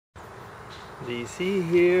DC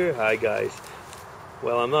here. Hi guys.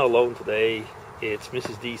 Well, I'm not alone today. It's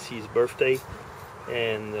Mrs. DC's birthday,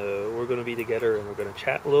 and we're going to be together and we're going to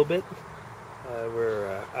chat a little bit.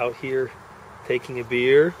 We're out here taking a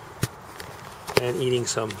beer and eating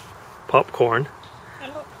some popcorn.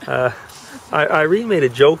 Irene made a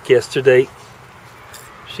joke yesterday.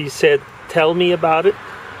 She said, "Tell me about it,"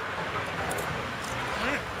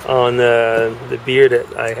 on the beer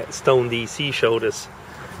that Stone DC showed us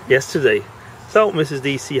yesterday. So, Mrs.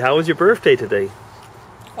 DC, how was your birthday today?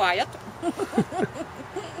 Quiet.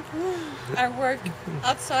 I work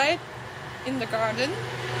outside in the garden,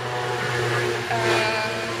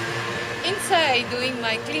 inside doing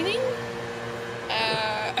my cleaning.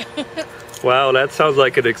 Wow, that sounds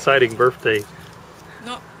like an exciting birthday.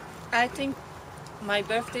 No, I think my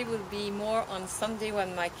birthday will be more on Sunday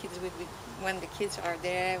when when the kids are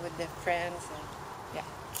there with their friends.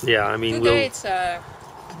 And, yeah, I mean,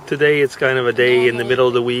 today it's kind of a day in the middle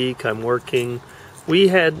of the week. I'm working. We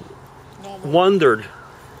had wondered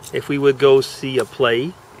if we would go see a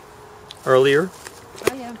play earlier.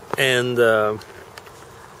 Oh yeah. And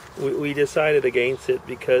we decided against it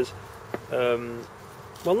because,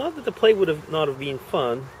 well, not that the play would have not have been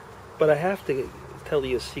fun, but I have to tell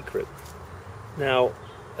you a secret. Now,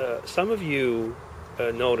 some of you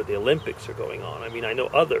know that the Olympics are going on. I mean, I know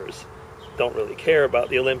others don't really care about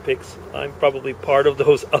the Olympics. I'm probably part of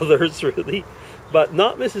those others, really, but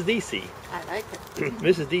not Mrs. DC. I like it.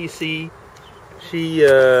 Mrs. DC, she's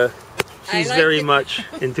like very it. much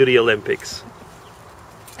into the Olympics.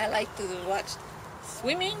 I like to watch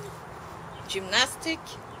swimming, gymnastic.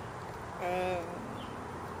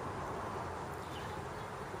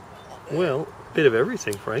 Well, a bit of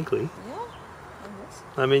everything, frankly. Yeah.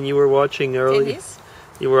 I mean, you were watching earlier. Tennis.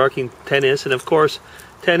 You were watching tennis, and of course,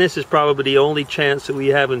 tennis is probably the only chance that we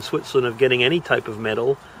have in Switzerland of getting any type of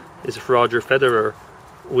medal. Is if Roger Federer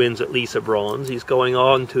wins at least a bronze. He's going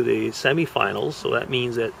on to the semifinals, so that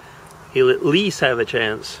means that he'll at least have a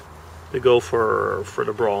chance to go for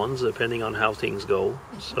the bronze, depending on how things go.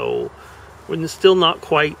 So we're still not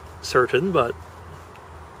quite certain, but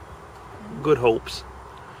good hopes.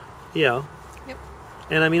 Yeah. Yep.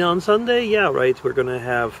 And I mean, on Sunday, yeah, right, we're going to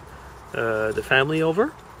have the family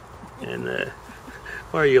over. And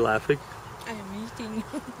why are you laughing? I am eating.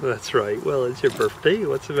 That's right. Well, it's your birthday.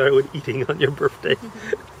 What's the matter with eating on your birthday?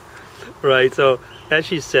 Right. So, as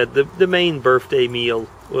she said, the main birthday meal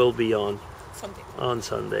will be on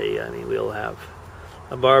Sunday. I mean, we'll have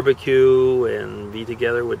a barbecue and be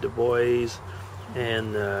together with the boys.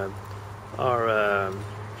 And our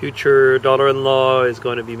future daughter-in-law is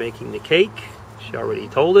going to be making the cake. She already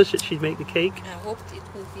told us that she'd make the cake. I hope it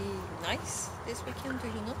will be nice this weekend. Do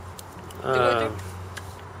you know? The weather?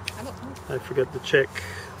 I don't know. I forgot to check,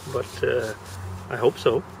 but I hope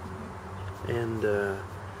so. And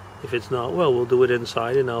if it's not, well, we'll do it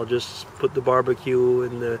inside, and I'll just put the barbecue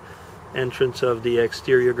in the entrance of the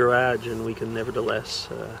exterior garage, and we can nevertheless...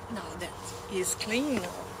 No, that is clean now.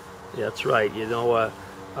 Yeah, that's right. You know,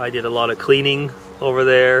 I did a lot of cleaning over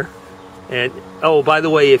there. And, oh, by the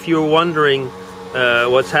way, if you're wondering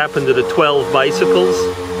what's happened to the 12 bicycles,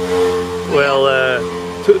 well,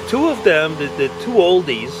 two of them, the two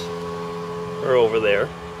oldies, are over there.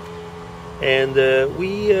 And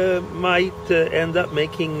we might end up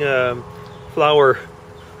making flower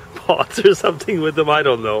pots or something with them. I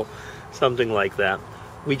don't know. Something like that.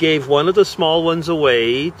 We gave one of the small ones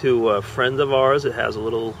away to a friend of ours that has a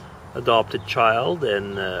little adopted child,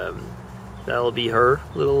 and that'll be her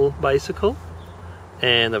little bicycle.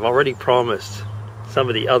 And I've already promised some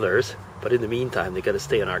of the others, but in the meantime, they got to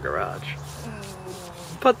stay in our garage.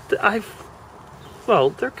 But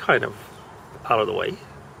well, they're kind of out of the way.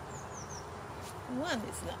 One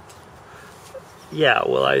is not. Yeah,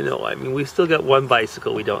 well, I know. I mean, we still got one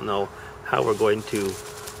bicycle. We don't know how we're going to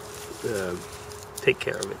take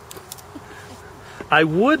care of it. I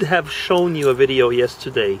would have shown you a video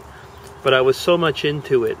yesterday, but I was so much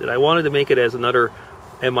into it that I wanted to make it as another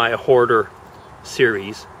Am I a Hoarder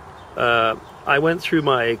series. I went through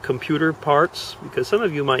my computer parts, because some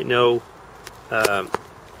of you might know that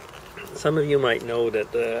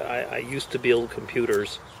I used to build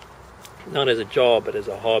computers, not as a job but as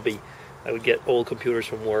a hobby. I would get old computers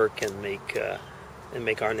from work and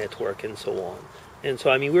make our network and so on. And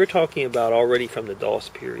so, I mean, we were talking about already from the DOS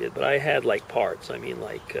period, but I had like parts. I mean,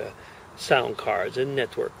 like sound cards and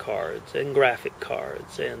network cards and graphic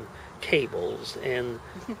cards and cables and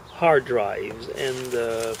hard drives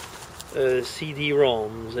and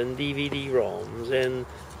CD-ROMs and DVD-ROMs and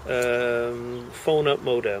phone-up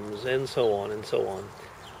modems and so on and so on.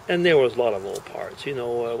 And there was a lot of old parts. You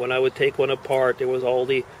know, when I would take one apart, there was all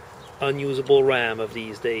the unusable RAM of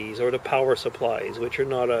these days, or the power supplies, which are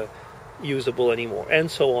not usable anymore,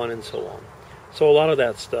 and so on and so on. So a lot of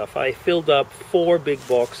that stuff. I filled up 4 big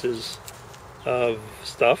boxes of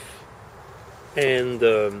stuff, and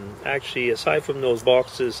actually, aside from those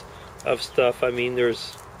boxes of stuff, I mean,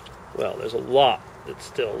 there's a lot that's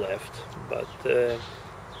still left, but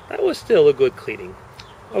that was still a good cleaning.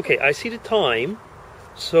 Okay, I see the time,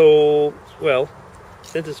 so, well,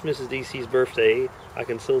 since it's Mrs. DC's birthday, I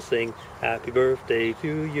can still sing Happy Birthday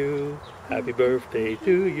to you, Happy Birthday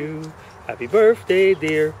to you, Happy Birthday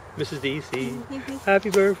dear Mrs. DC, Happy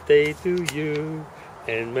Birthday to you,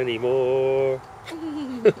 and many more.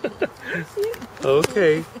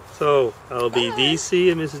 Okay, so I'll be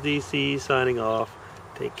DC and Mrs. DC signing off.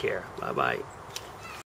 Take care. Bye-bye.